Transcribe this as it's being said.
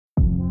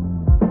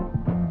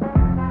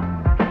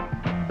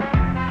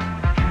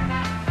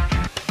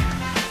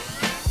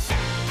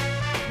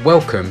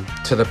Welcome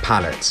to the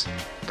PALLATT,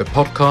 the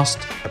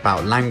podcast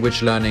about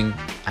language learning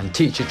and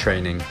teacher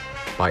training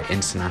by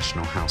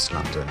International House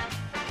London.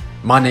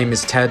 My name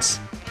is Ted,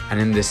 and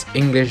in this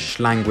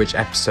English language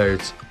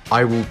episode,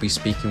 I will be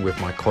speaking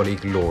with my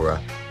colleague Laura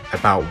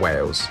about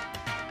Wales,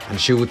 and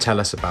she will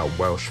tell us about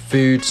Welsh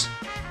foods,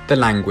 the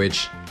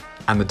language,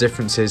 and the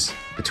differences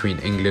between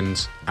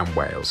England and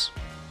Wales.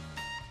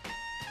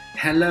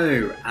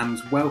 Hello,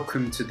 and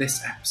welcome to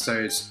this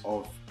episode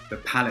of the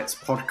PALLATT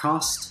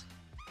podcast.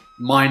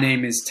 My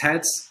name is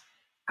Ted,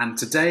 and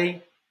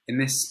today in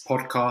this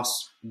podcast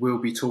we'll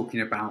be talking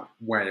about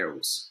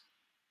Wales.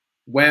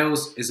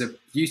 Wales is a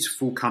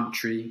beautiful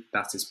country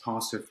that is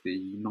part of the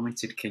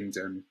United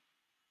Kingdom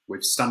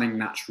with stunning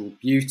natural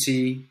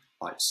beauty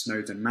like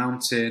Snowdon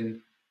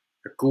Mountain,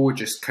 a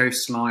gorgeous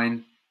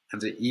coastline,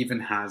 and it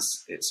even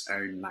has its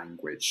own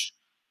language.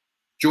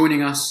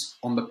 Joining us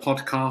on the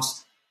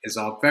podcast is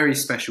our very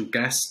special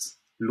guest,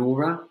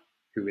 Laura,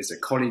 who is a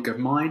colleague of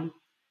mine.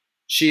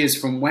 She is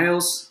from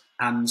Wales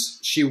and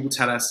she will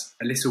tell us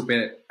a little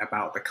bit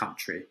about the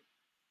country.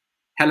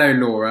 Hello,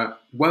 Laura.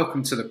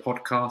 Welcome to the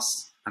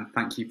podcast and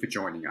thank you for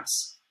joining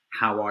us.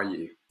 How are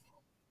you?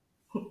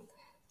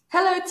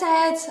 Hello,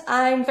 Ted.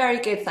 I'm very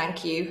good,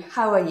 thank you.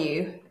 How are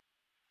you?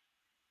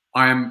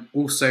 I am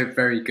also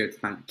very good,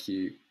 thank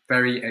you.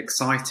 Very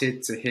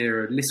excited to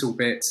hear a little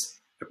bit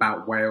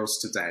about Wales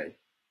today.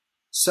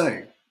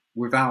 So,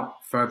 without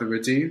further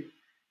ado,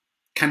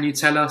 can you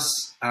tell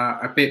us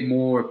a bit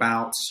more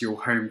about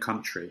your home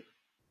country?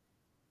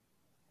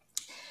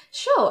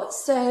 Sure.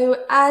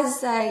 So,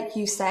 as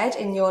you said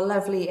in your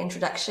lovely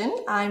introduction,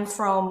 I'm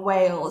from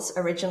Wales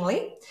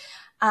originally,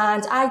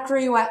 and I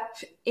grew up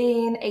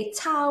in a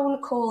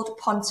town called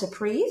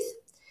Pontypridd.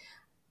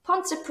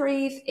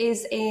 Pontypridd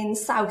is in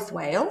South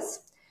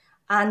Wales,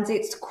 and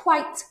it's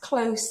quite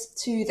close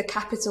to the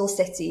capital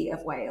city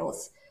of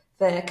Wales.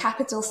 The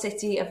capital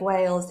city of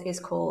Wales is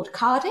called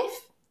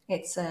Cardiff.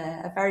 It's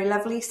a very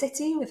lovely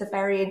city with a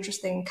very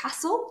interesting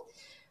castle.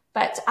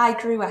 But I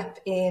grew up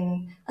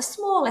in a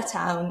smaller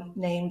town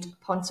named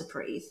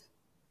Pontypridd.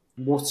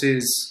 What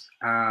is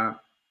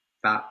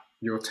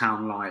your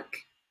town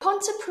like?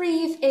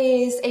 Pontypridd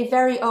is a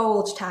very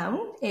old town.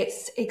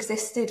 It's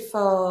existed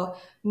for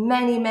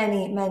many,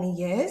 many, many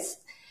years.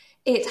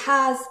 It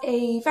has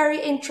a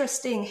very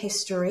interesting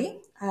history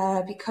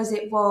because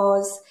it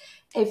was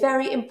a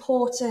very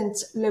important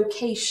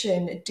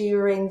location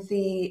during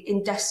the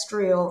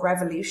Industrial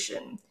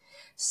Revolution.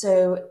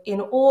 So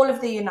in all of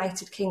the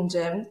United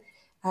Kingdom,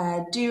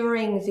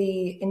 during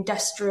the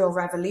Industrial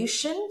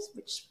Revolution,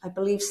 which I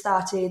believe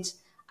started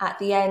at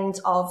the end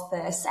of the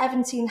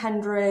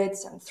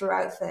 1700s and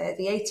throughout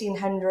the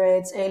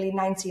 1800s, early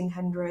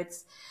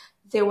 1900s,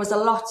 there was a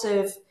lot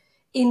of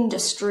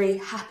industry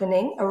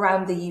happening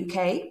around the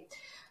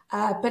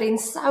UK. But in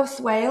South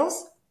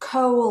Wales,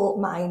 coal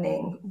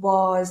mining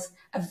was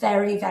a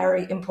very,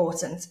 very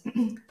important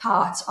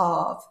part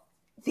of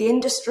the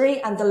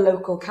industry and the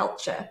local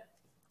culture.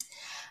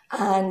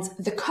 And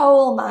the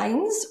coal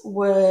mines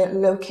were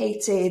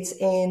located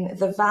in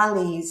the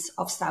valleys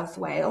of South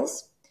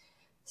Wales.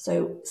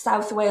 So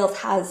South Wales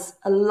has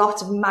a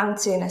lot of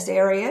mountainous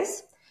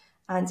areas,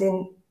 and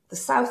in the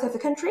south of the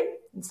country,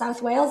 in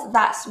South Wales,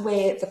 that's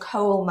where the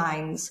coal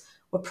mines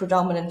were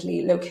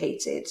predominantly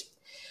located.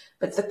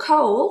 But the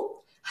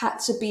coal had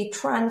to be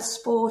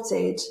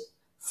transported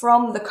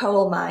from the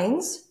coal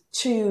mines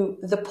to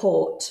the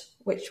port,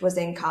 which was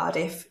in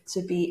Cardiff,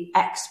 to be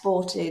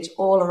exported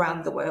all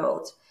around the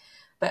world.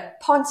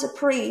 But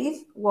Pontypridd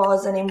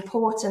was an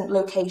important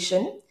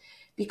location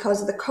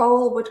because the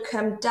coal would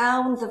come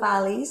down the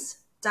valleys,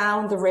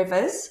 down the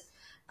rivers,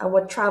 and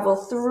would travel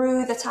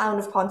through the town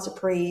of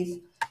Pontypridd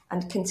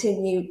and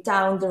continue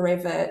down the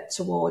river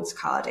towards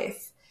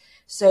Cardiff.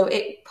 So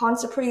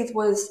Pontypridd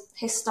was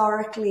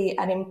historically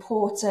an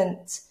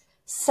important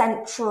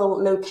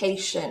central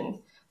location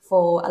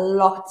for a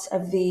lot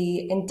of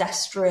the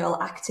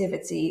industrial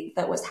activity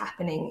that was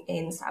happening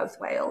in South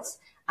Wales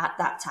at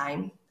that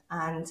time.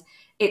 And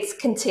it's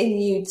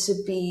continued to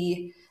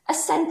be a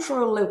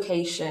central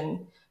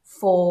location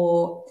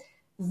for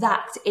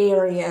that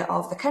area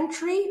of the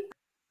country.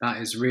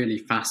 That is really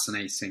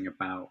fascinating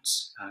about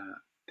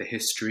the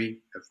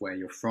history of where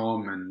you're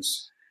from and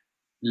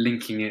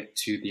linking it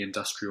to the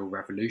Industrial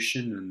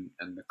Revolution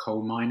and the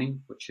coal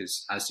mining, which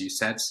is, as you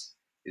said,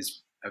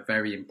 is a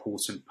very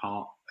important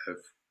part of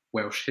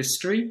Welsh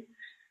history.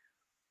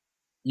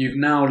 You've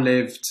now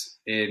lived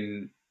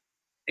in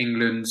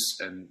England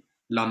and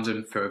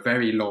London for a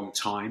very long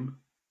time,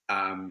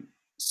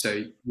 so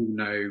you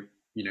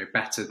know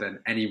better than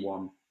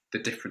anyone the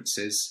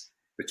differences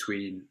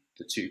between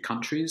the two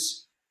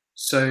countries.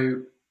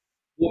 So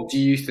what do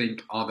you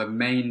think are the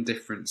main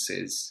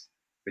differences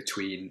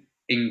between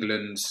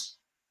England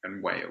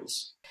and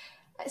Wales?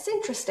 It's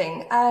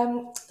interesting.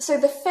 So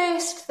the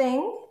first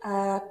thing,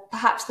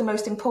 perhaps the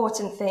most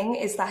important thing,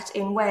 is that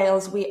in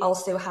Wales we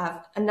also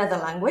have another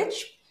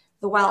language,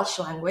 the Welsh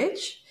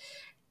language.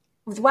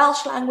 The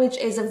Welsh language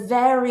is a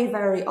very,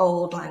 very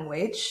old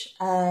language.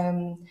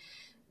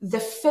 The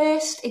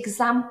first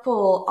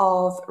example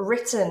of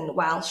written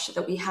Welsh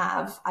that we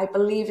have, I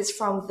believe, is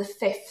from the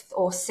 5th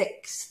or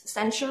 6th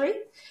century,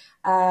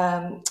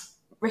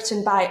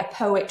 written by a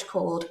poet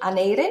called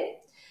Aneirin.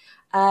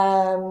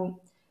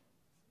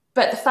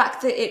 But the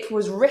fact that it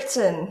was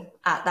written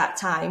at that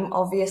time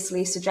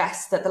obviously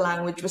suggests that the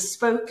language was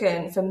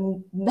spoken for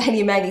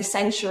many, many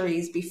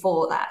centuries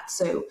before that.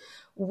 So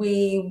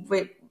we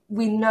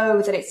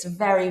know that it's a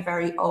very,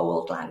 very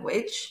old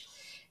language.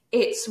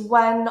 It's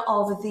one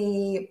of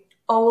the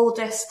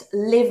oldest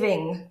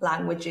living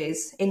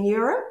languages in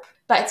Europe.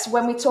 But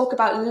when we talk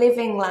about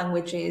living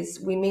languages,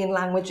 we mean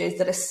languages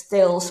that are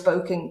still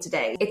spoken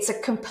today. It's a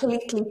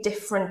completely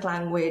different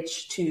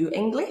language to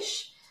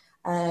English.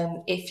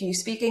 If you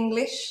speak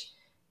English,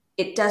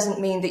 it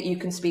doesn't mean that you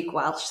can speak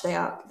Welsh. They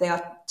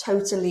are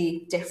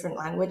totally different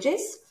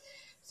languages.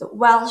 So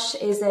Welsh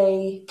is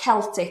a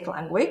Celtic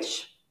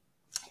language.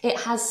 It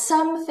has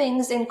some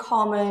things in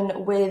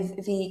common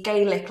with the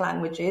Gaelic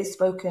languages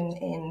spoken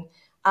in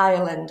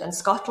Ireland and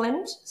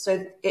Scotland.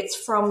 So it's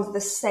from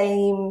the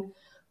same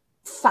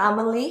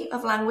family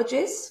of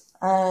languages.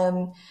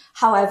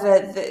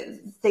 However,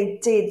 they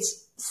did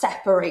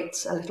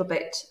separate a little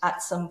bit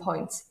at some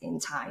point in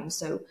time.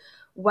 So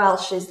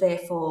Welsh is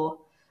therefore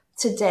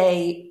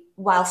today,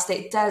 whilst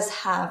it does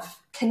have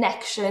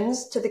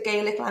connections to the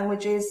Gaelic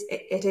languages,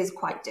 it is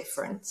quite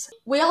different.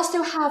 We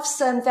also have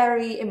some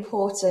very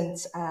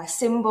important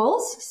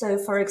symbols. So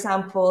for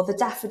example, the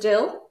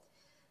daffodil,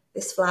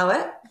 this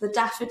flower. The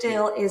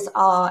daffodil is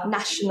our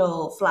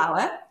national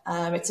flower.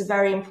 It's a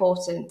very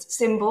important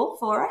symbol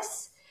for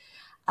us.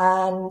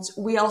 And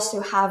we also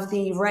have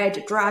the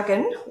red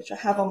dragon, which I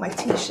have on my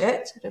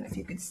t-shirt. I don't know if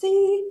you can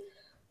see,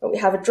 but we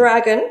have a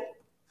dragon.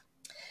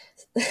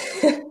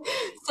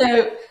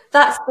 So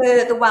that's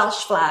the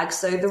Welsh flag.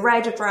 So the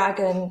red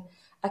dragon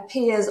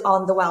appears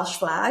on the Welsh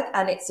flag,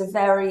 and it's a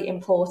very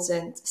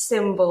important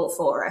symbol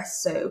for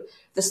us. So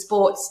the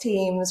sports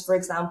teams, for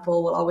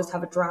example, will always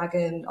have a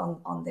dragon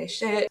on their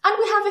shirt. And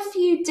we have a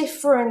few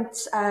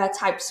different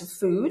types of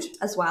food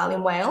as well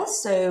in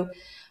Wales. So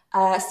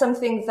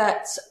something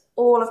that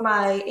all of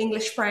my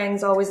English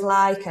friends always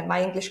like, and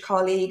my English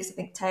colleagues, I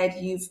think, Ted,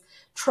 you've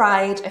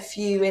tried a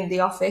few in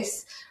the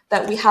office,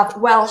 that we have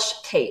Welsh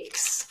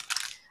cakes,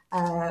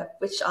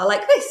 which are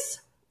like this.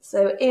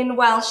 So in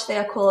Welsh, they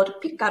are called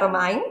picar o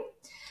maen.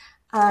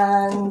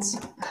 And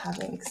I have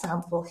an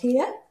example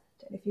here.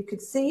 I don't know if you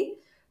could see,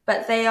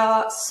 but they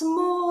are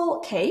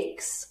small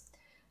cakes.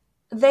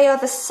 They are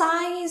the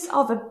size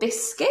of a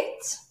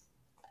biscuit,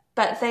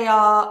 but they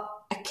are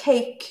a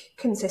cake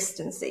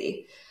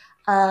consistency.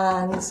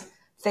 And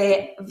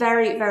they're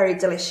very, very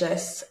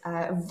delicious,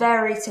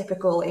 very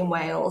typical in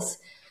Wales.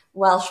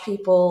 Welsh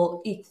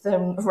people eat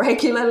them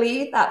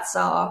regularly. That's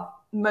our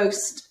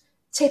most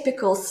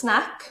typical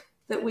snack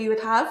that we would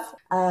have.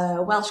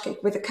 Welsh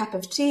cake with a cup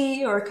of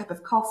tea or a cup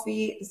of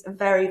coffee is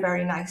very,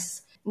 very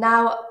nice.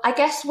 Now, I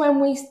guess when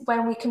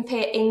we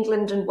compare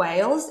England and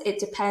Wales, it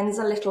depends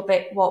a little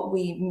bit what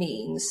we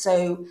mean.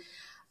 So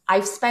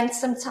I've spent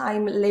some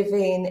time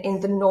living in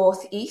the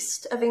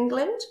northeast of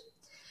England.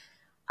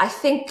 I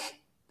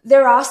think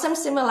there are some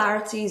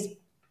similarities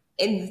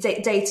in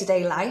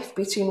day-to-day life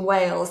between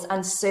Wales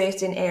and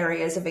certain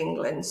areas of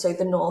England. So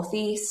the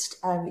northeast,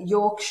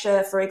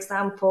 Yorkshire, for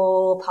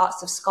example,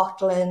 parts of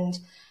Scotland,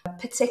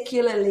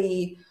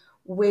 particularly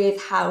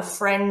with how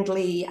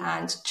friendly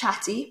and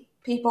chatty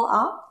people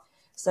are.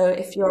 So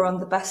if you're on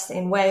the bus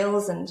in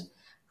Wales, and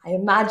I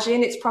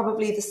imagine it's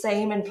probably the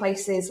same in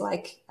places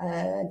like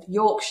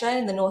Yorkshire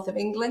in the north of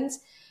England,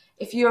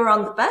 if you're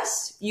on the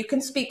bus, you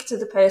can speak to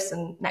the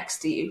person next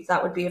to you.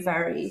 That would be a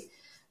very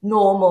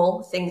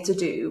normal thing to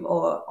do.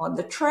 Or on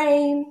the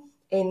train,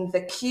 in the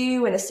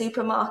queue in a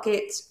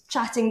supermarket,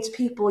 chatting to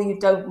people you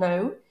don't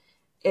know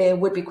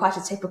would be quite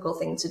a typical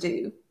thing to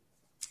do.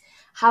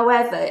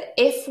 However,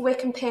 if we're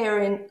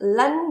comparing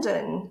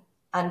London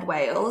and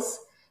Wales,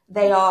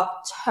 they are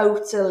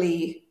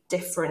totally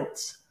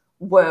different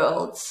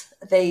worlds.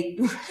 They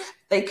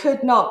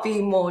could not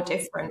be more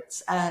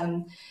different.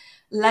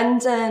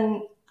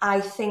 London, I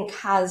think,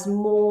 has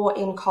more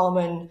in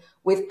common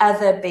with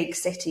other big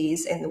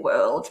cities in the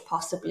world,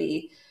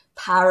 possibly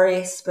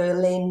Paris,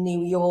 Berlin,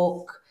 New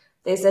York.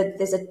 There's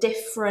a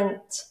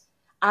different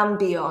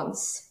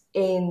ambience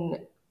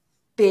in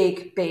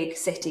big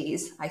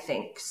cities, I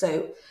think.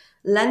 So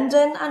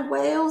London and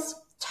Wales,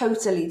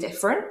 totally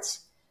different,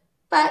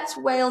 but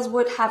Wales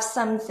would have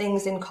some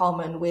things in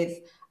common with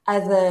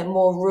other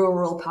more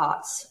rural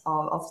parts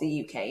of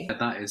the UK.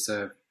 That is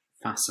a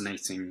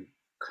fascinating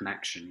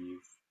connection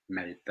you've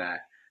made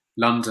there.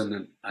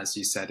 London, as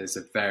you said, is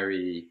a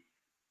very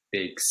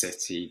big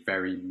city,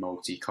 very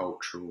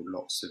multicultural,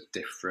 lots of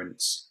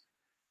different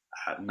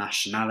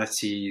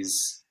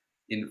nationalities,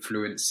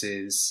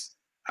 influences.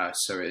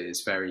 So it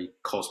is very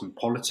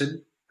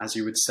cosmopolitan, as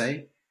you would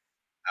say.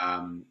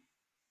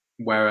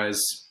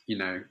 Whereas,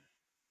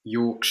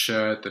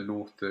 Yorkshire, the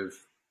north of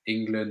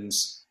England,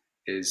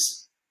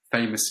 is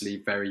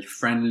famously very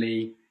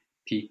friendly.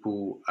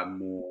 People are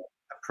more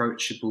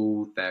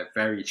approachable. They're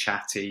very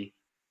chatty.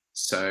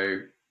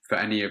 So for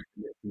any of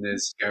the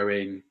listeners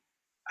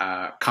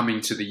coming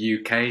to the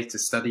UK to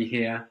study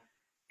here,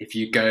 if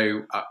you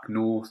go up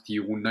north,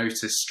 you will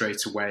notice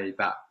straight away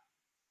that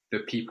the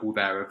people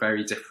there are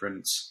very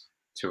different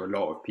to a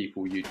lot of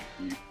people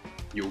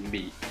you'll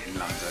meet in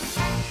London.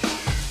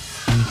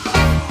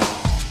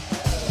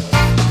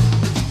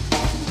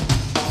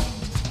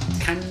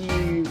 Can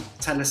you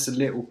tell us a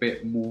little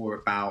bit more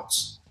about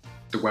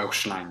the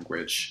Welsh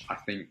language? I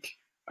think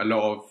a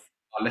lot of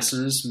our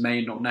listeners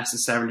may not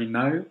necessarily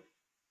know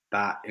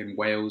that in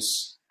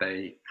Wales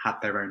they had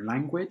their own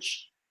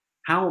language.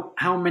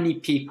 How many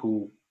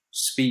people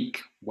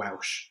speak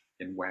Welsh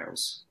in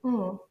Wales?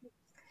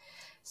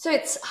 So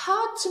it's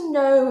hard to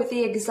know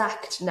the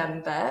exact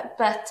number,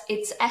 but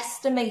it's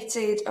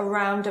estimated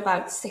around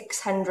about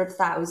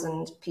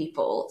 600,000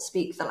 people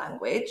speak the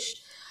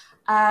language.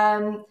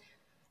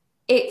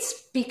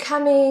 It's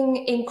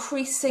becoming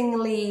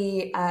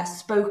increasingly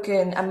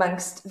spoken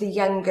amongst the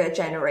younger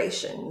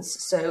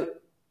generations. So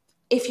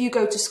if you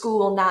go to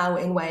school now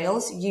in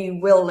Wales,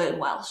 you will learn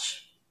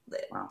Welsh.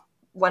 Wow.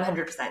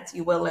 100%,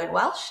 you will learn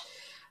Welsh.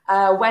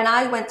 When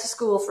I went to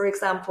school, for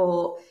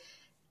example,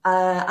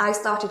 I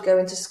started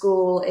going to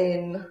school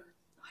in,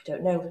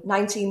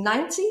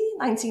 1990,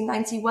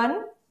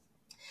 1991.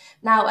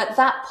 Now, at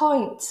that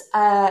point,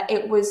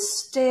 it was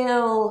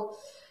still,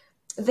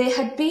 there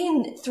had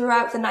been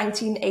throughout the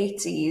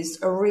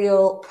 1980s a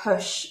real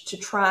push to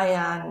try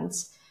and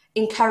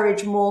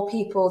encourage more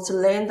people to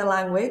learn the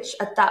language.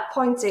 At that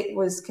point, it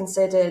was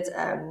considered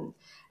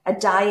a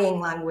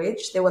dying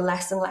language. There were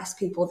less and less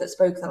people that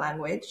spoke the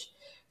language.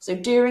 So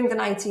during the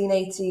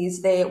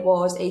 1980s, there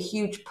was a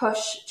huge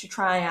push to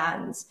try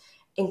and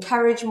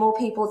encourage more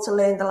people to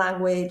learn the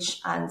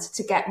language and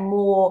to get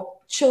more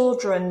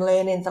children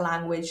learning the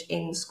language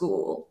in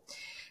school.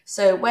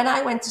 So when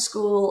I went to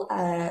school,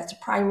 to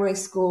primary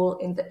school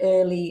in the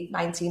early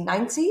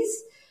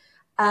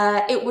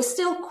 1990s, it was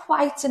still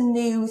quite a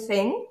new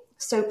thing.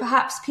 So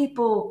perhaps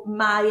people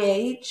my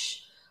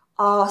age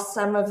are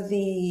some of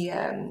the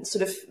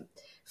sort of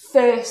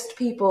first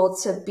people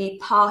to be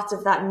part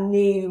of that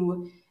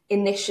new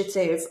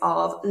initiative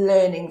of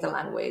learning the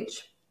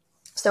language.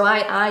 So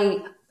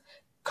I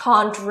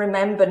can't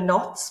remember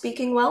not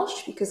speaking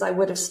Welsh because I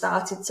would have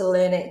started to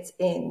learn it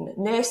in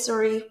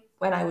nursery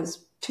when I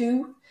was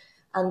 2,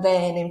 and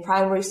then in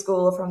primary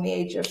school from the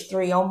age of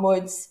 3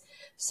 onwards.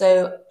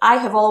 So I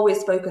have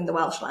always spoken the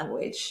Welsh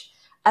language.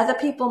 Other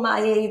people my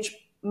age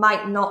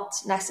might not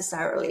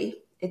necessarily.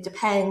 It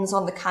depends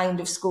on the kind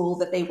of school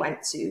that they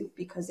went to,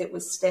 because it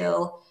was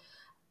still,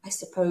 I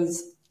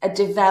suppose, a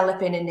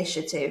developing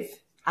initiative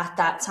at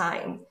that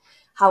time.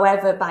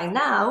 However, by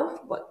now,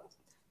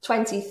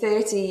 20,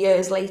 30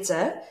 years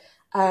later,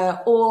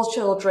 all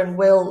children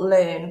will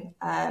learn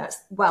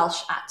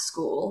Welsh at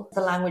school.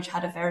 The language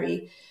had a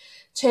very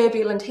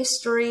turbulent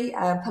history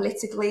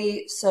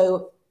politically,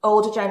 so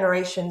older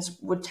generations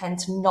would tend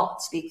to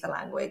not speak the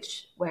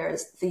language,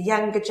 whereas the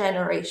younger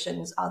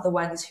generations are the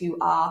ones who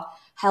are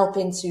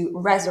helping to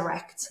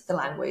resurrect the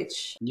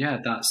language. Yeah,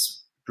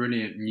 that's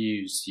brilliant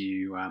news.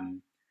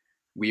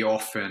 We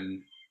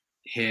often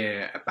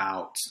hear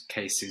about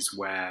cases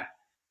where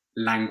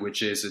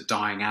languages are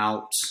dying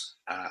out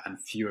and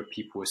fewer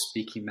people are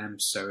speaking them.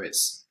 So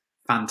it's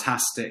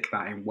fantastic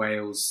that in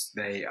Wales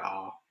they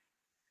are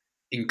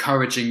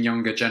encouraging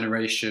younger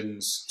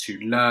generations to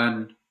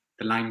learn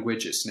the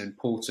language. It's an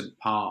important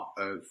part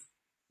of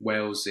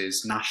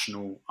Wales's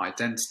national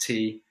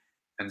identity.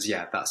 And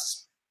yeah,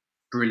 that's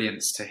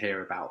brilliant to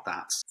hear about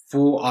that.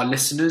 For our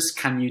listeners,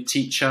 can you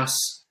teach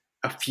us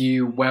a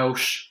few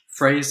Welsh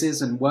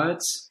phrases and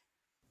words?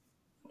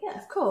 Yeah,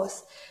 of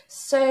course.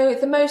 So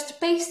the most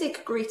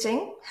basic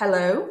greeting,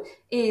 hello,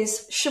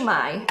 is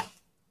shwmai.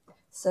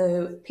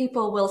 So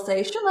people will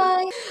say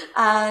shwmai.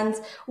 And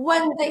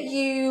one that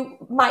you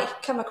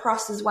might come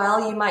across as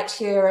well, you might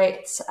hear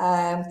it,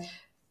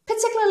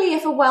 particularly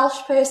if a Welsh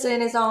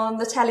person is on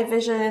the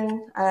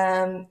television,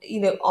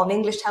 on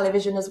English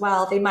television as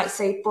well, they might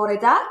say bore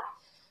da.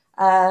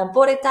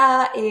 Bore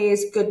da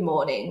is good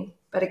morning.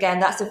 But again,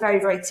 that's a very,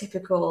 very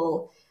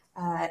typical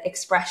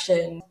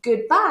expression.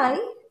 Goodbye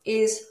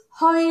is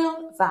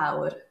hwyl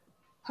fawr.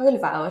 Hwyl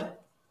fawr.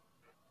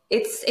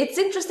 It's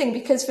interesting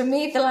because for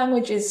me, the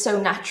language is so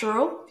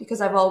natural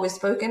because I've always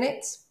spoken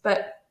it.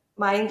 But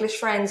my English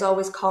friends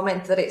always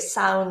comment that it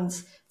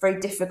sounds very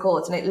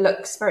difficult and it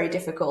looks very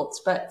difficult.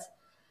 But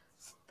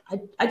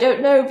I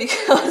don't know,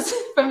 because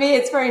for me,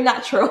 it's very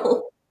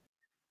natural.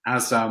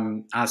 As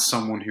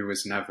someone who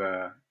has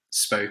never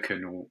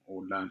spoken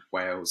or learned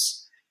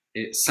Wales,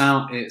 it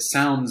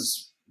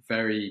sounds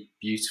very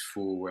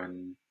beautiful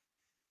and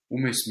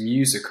almost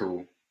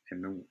musical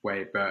in the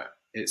way, but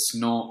it's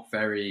not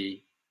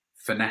very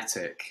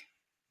phonetic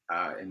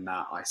in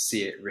that I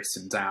see it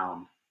written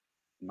down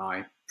and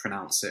I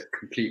pronounce it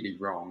completely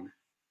wrong.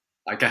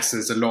 I guess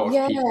there's a lot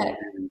of people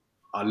who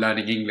are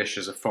learning English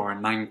as a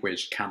foreign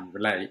language can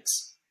relate.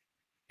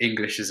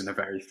 English isn't a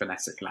very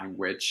phonetic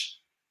language,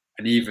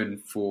 and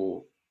even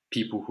for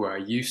people who are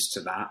used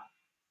to that,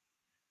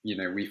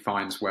 we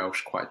find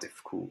Welsh quite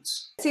difficult.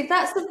 See,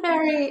 that's a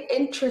very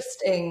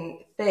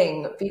interesting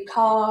thing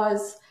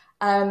because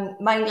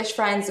my English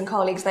friends and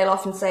colleagues, they'll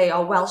often say,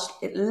 oh, Welsh,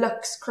 it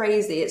looks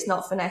crazy, it's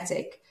not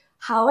phonetic.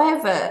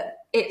 However,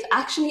 it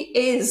actually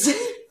is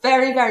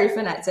very, very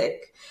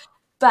phonetic,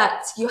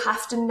 but you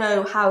have to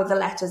know how the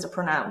letters are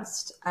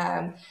pronounced.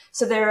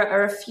 So there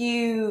are a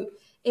few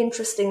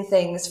interesting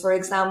things. For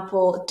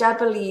example,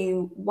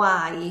 W,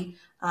 Y,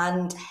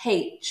 and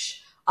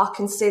H are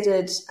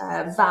considered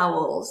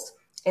vowels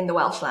in the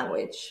Welsh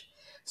language.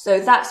 So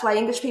that's why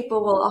English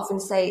people will often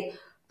say,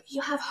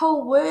 you have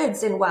whole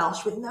words in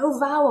Welsh with no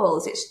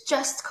vowels, it's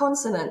just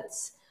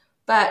consonants.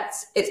 But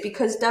it's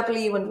because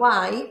W and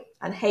Y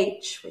and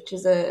H, which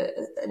is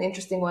an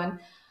interesting one,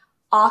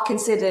 are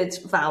considered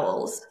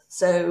vowels.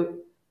 So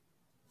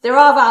there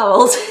are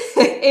vowels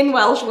in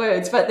Welsh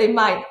words, but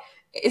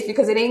it's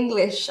because in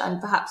English and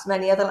perhaps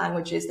many other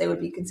languages, they would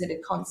be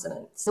considered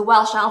consonants. The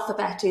Welsh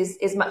alphabet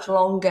is much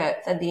longer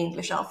than the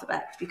English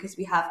alphabet because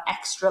we have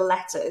extra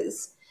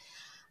letters.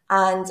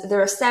 And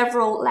there are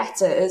several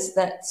letters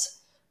that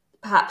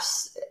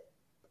perhaps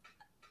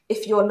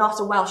if you're not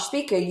a Welsh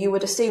speaker, you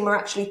would assume are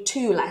actually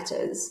two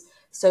letters.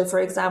 So for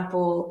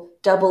example,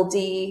 double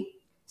D,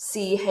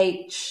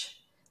 CH,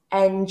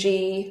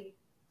 NG,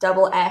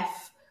 double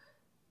F,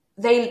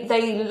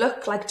 they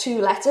look like two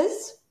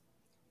letters,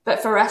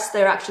 but for us,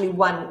 they're actually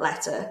one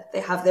letter.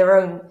 They have their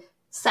own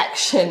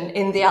section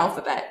in the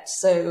alphabet.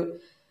 So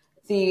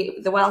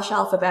the Welsh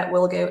alphabet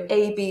will go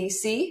A, B,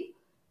 C,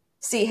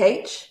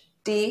 CH,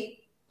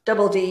 D,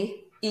 double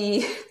D,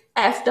 E,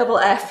 F, double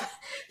F.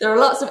 There are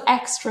lots of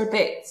extra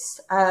bits,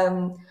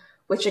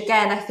 which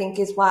again, I think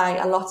is why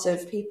a lot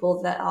of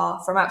people that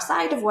are from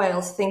outside of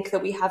Wales think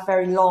that we have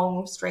very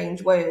long,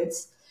 strange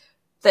words.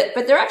 But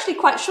they're actually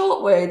quite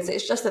short words.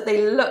 It's just that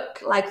they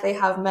look like they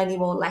have many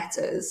more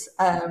letters.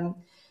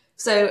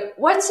 So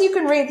once you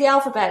can read the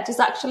alphabet, it's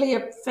actually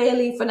a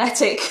fairly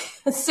phonetic,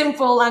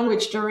 simple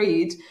language to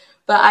read.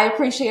 But I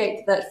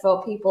appreciate that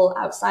for people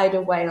outside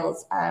of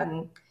Wales,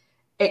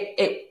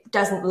 it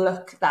doesn't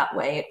look that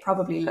way. It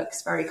probably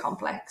looks very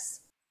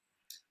complex.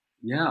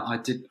 Yeah, I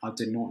did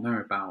not know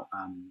about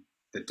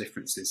the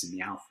differences in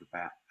the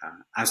alphabet.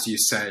 As you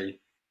say,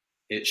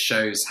 it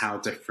shows how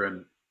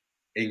different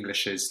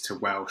English is to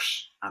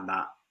Welsh and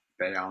that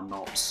they are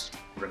not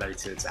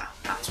related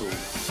at all.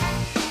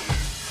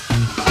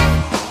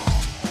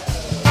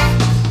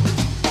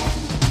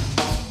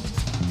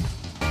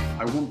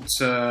 I want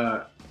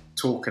to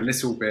talk a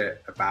little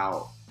bit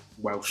about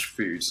Welsh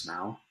foods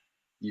now.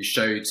 You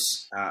showed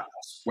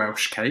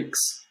Welsh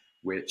cakes,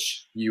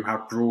 which you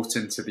have brought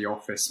into the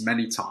office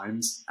many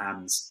times,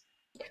 and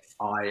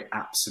I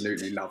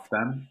absolutely love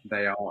them.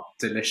 They are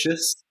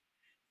delicious.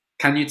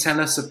 Can you tell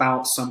us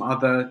about some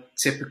other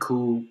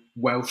typical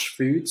Welsh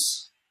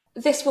foods?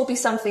 This will be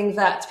something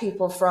that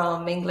people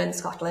from England,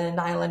 Scotland, and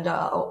Ireland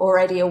are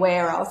already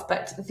aware of,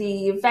 but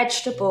the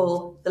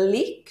vegetable, the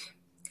leek,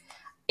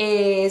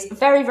 is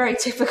very, very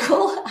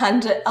typical,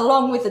 and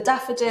along with the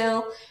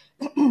daffodil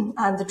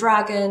and the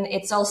dragon,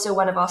 it's also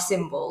one of our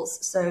symbols.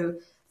 So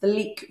the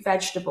leek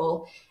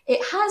vegetable, it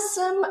has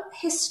some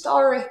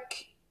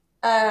historic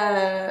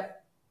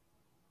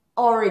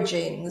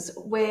origins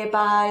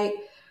whereby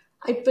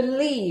I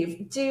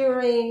believe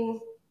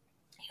during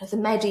the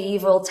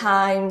medieval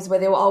times, where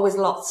there were always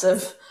lots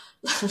of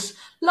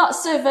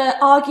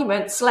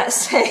arguments, let's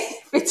say,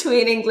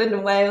 between England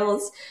and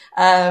Wales,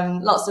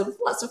 lots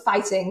of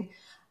fighting.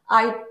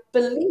 I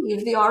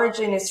believe the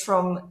origin is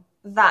from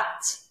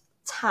that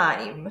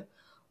time.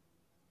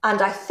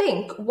 And I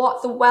think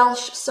what the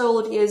Welsh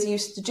soldiers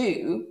used to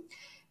do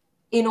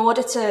in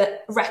order to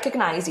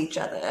recognise each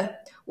other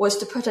was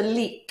to put a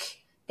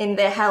leek in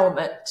their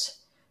helmet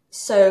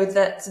so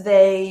that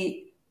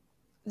the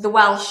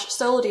Welsh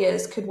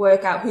soldiers could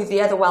work out who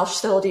the other Welsh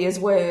soldiers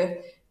were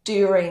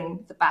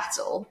during the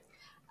battle.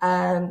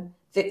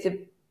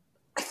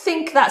 I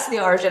think that's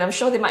the origin. I'm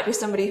sure there might be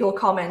somebody who'll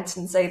comment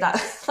and say that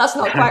that's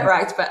not quite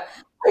right, but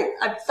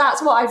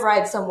that's what I've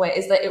read somewhere,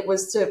 is that it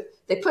was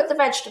they put the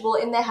vegetable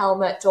in their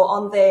helmet or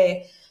on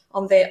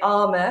their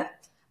armour,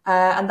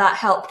 and that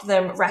helped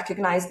them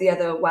recognise the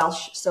other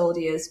Welsh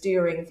soldiers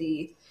during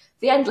the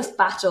endless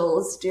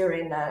battles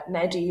during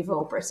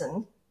medieval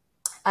Britain.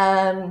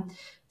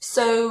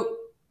 So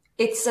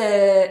it's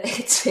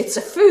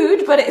a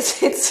food, but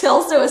it's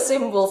also a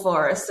symbol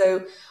for us.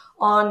 So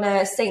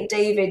on St.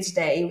 David's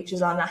Day, which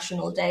is our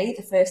national day,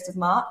 the 1st of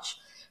March,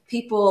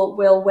 people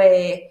will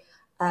wear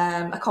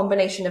a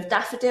combination of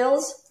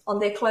daffodils on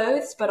their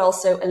clothes, but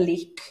also a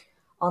leek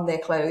on their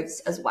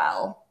clothes as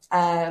well.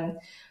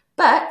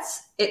 But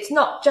it's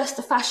not just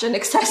a fashion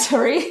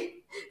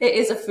accessory, it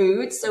is a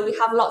food. So we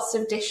have lots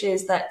of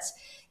dishes that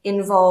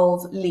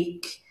involve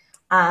leek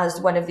as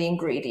one of the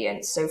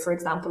ingredients. So for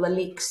example, a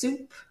leek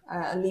soup,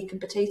 a leek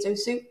and potato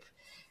soup,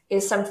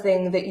 is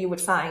something that you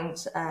would find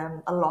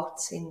a lot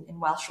in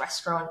Welsh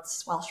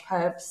restaurants, Welsh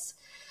pubs.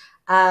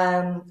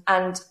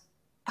 And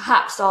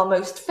perhaps our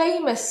most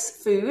famous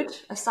food,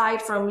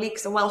 aside from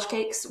leeks and Welsh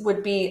cakes,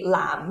 would be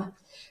lamb.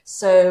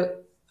 So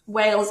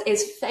Wales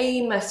is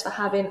famous for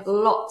having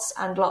lots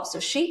and lots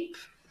of sheep.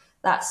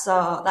 That's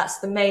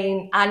the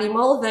main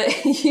animal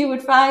that you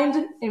would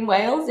find in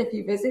Wales if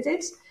you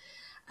visited.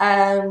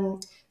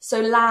 So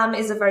lamb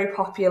is a very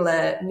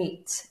popular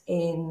meat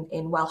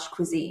in Welsh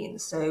cuisine.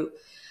 So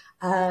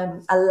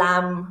a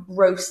lamb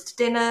roast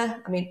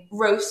dinner. I mean,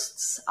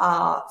 roasts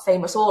are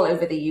famous all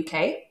over the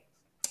UK,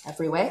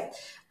 everywhere.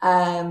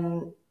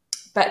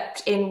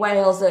 But in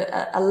Wales,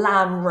 a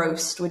lamb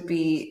roast would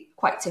be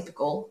quite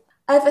typical.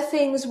 Other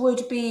things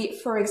would be,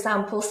 for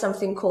example,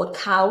 something called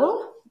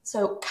cawl.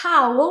 So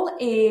cawl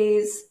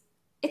is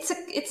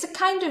it's a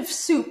kind of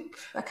soup,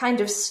 a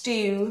kind of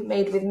stew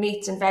made with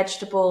meat and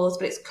vegetables,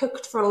 but it's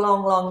cooked for a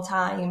long, long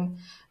time.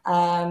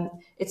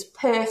 It's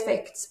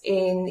perfect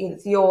in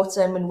the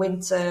autumn and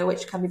winter,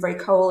 which can be very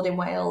cold in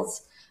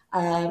Wales.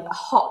 A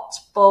hot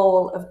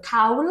bowl of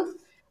cawl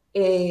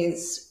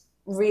is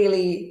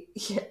really,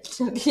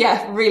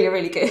 really,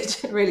 really good,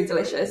 really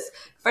delicious,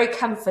 very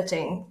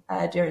comforting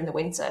during the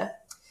winter.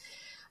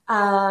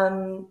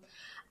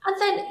 And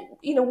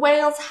then,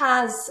 Wales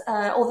has,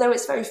 although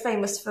it's very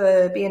famous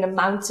for being a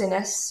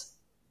mountainous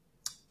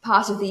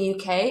part of the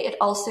UK, it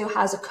also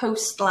has a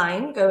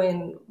coastline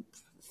going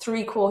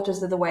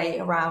 3/4 of the way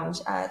around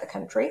the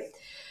country.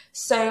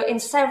 So in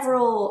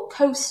several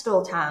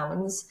coastal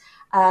towns,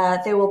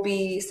 there will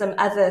be some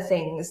other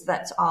things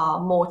that are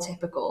more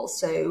typical.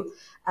 So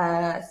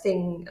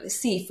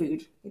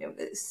seafood,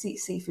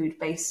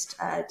 seafood-based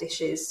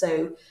dishes.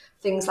 So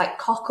things like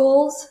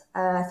cockles,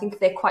 I think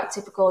they're quite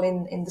typical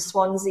in the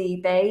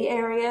Swansea Bay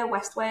area,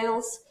 West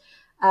Wales.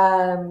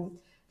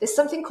 There's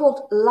something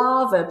called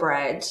lava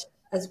bread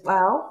as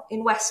well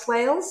in West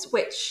Wales,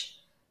 which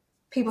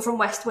people from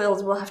West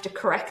Wales will have to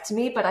correct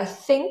me, but I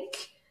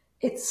think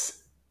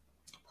it's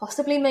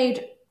possibly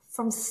made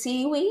from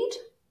seaweed.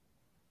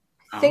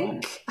 I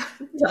think,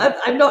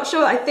 I'm not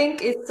sure. I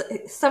think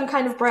it's some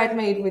kind of bread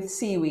made with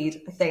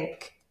seaweed, I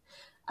think.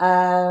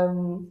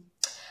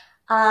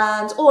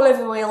 And all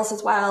over Wales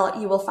as well,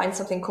 you will find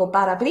something called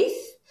bara brith.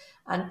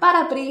 And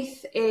bara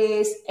brith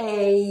is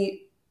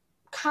a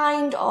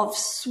kind of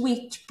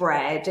sweet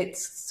bread.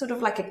 It's sort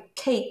of like a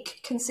cake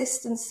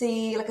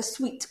consistency, like a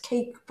sweet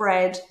cake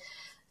bread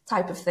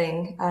type of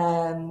thing.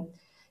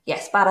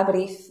 Yes, bara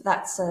brith,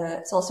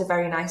 it's also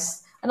very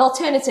nice. An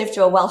alternative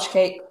to a Welsh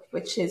cake,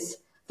 which is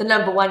the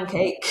number one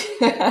cake.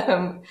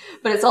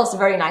 But it's also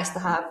very nice to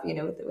have,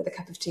 with a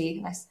cup of tea,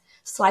 a nice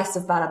slice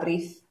of bara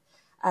brith.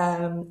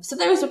 So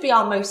those would be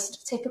our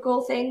most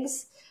typical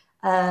things.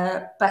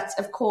 But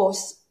of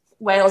course,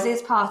 Wales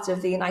is part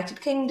of the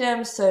United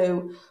Kingdom,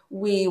 so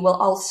we will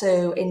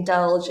also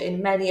indulge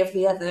in many of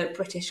the other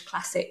British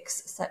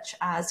classics, such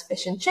as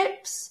fish and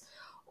chips,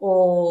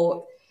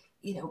 or,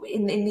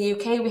 in the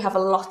UK, we have a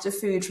lot of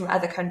food from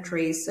other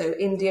countries. So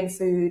Indian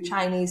food,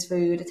 Chinese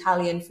food,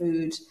 Italian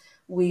food.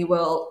 We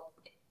will,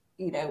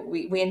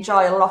 we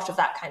enjoy a lot of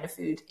that kind of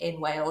food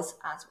in Wales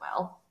as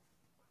well.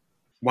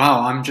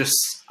 Wow, I'm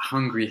just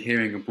hungry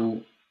hearing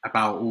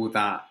about all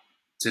that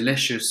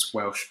delicious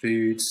Welsh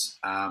foods.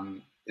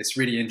 It's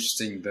really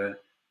interesting, the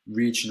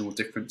regional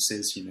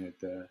differences,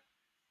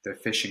 the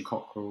fish and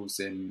cockles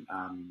in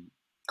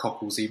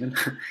cockles even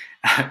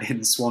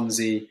in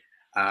Swansea,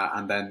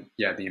 and then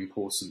the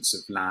importance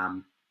of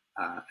lamb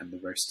and the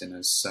roast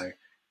dinners. So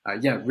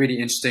really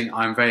interesting.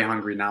 I'm very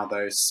hungry now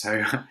though,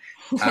 so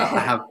I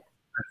have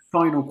a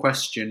final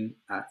question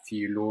for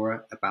you,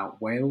 Laura,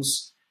 about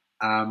Wales.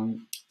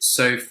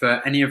 So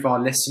for any of our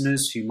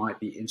listeners who might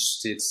be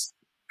interested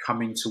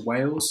coming to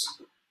Wales,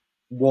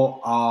 what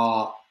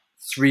are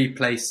 3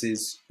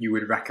 places you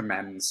would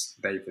recommend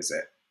they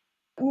visit?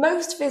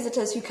 Most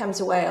visitors who come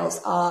to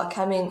Wales are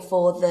coming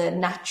for the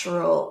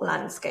natural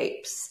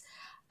landscapes.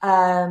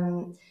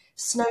 Snowdonia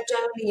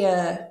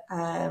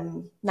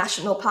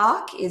National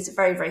Park is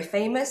very, very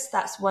famous.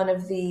 That's one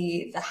of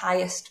the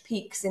highest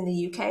peaks in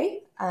the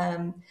UK.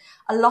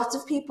 A lot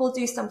of people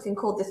do something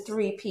called the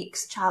 3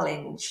 Peaks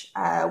Challenge,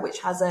 which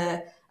has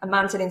a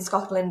mountain in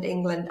Scotland,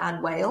 England,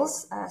 and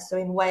Wales. So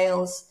in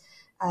Wales,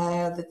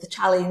 the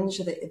challenge,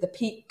 the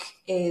peak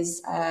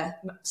is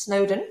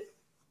Snowdon,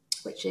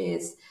 which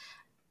is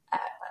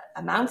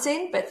a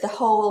mountain, but the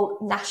whole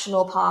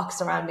national park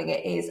surrounding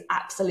it is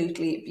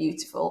absolutely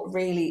beautiful,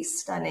 really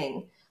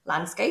stunning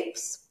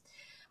landscapes.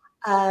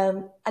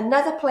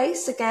 Another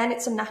place, again,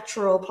 it's a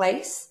natural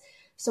place.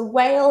 So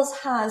Wales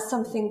has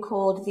something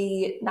called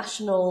the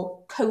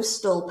National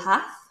Coastal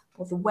Path,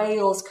 or the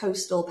Wales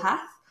Coastal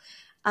Path.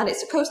 And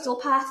it's a coastal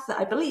path that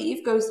I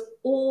believe goes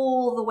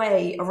all the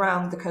way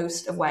around the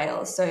coast of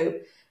Wales. So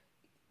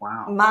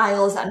wow,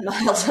 miles and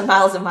miles and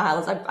miles and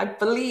miles. I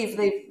believe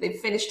they've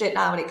finished it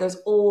now, and it goes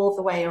all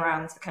the way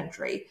around the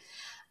country.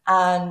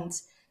 And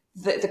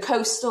the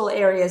coastal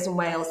areas in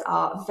Wales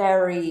are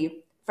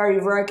very, very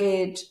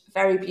rugged,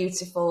 very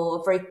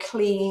beautiful, very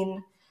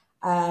clean,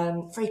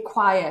 very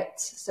quiet.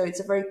 So it's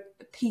a very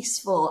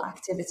peaceful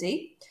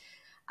activity.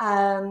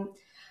 And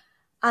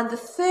the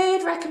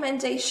third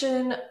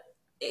recommendation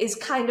is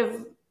kind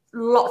of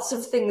lots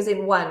of things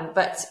in one,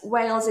 but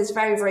Wales is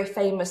very, very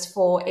famous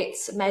for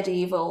its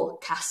medieval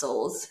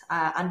castles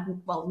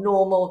and, well,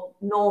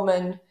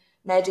 Norman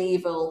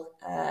medieval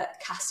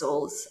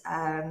castles,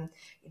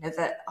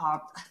 that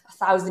are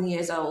 1,000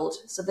 years old.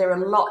 So there are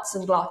lots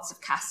and lots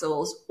of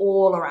castles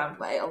all around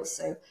Wales.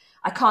 So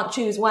I can't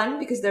choose one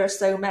because there are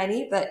so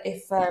many, but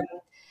if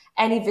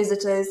any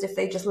visitors, if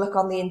they just look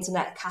on the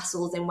internet,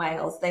 castles in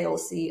Wales, they will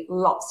see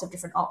lots of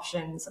different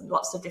options and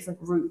lots of different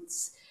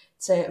routes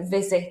to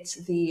visit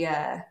the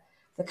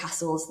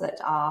castles that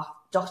are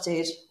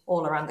dotted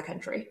all around the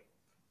country.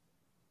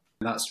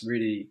 That's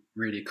really,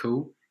 really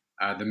cool.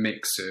 The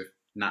mix of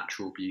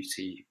natural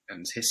beauty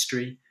and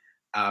history.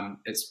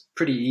 It's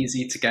pretty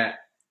easy to get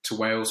to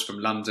Wales from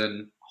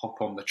London,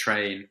 hop on the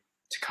train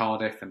to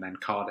Cardiff, and then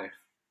Cardiff,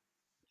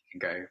 you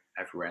can go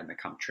everywhere in the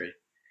country.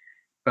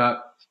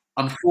 But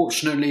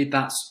unfortunately,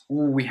 that's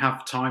all we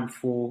have time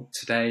for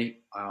today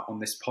on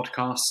this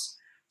podcast.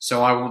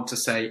 So I want to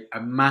say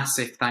a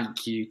massive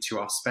thank you to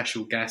our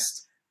special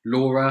guest,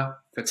 Laura,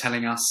 for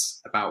telling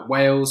us about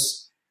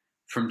Wales,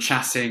 from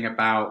chatting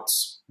about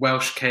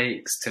Welsh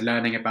cakes to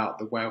learning about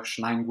the Welsh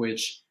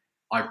language.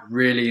 I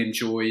really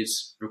enjoyed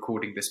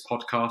recording this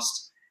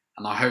podcast,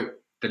 and I hope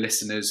the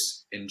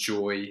listeners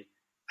enjoy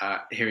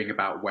hearing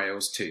about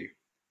Wales too.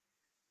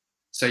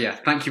 So yeah,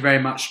 thank you very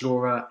much,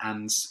 Laura,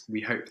 and we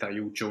hope that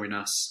you'll join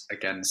us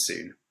again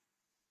soon.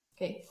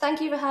 Okay,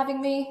 thank you for having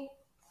me.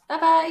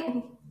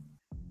 Bye-bye.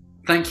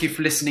 Thank you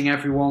for listening,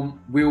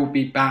 everyone. We'll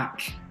be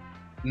back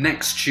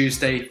next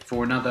Tuesday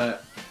for another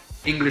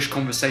English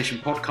Conversation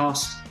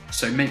podcast,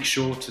 so make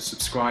sure to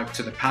subscribe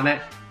to the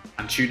PALLATT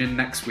and tune in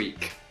next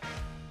week.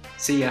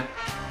 See ya.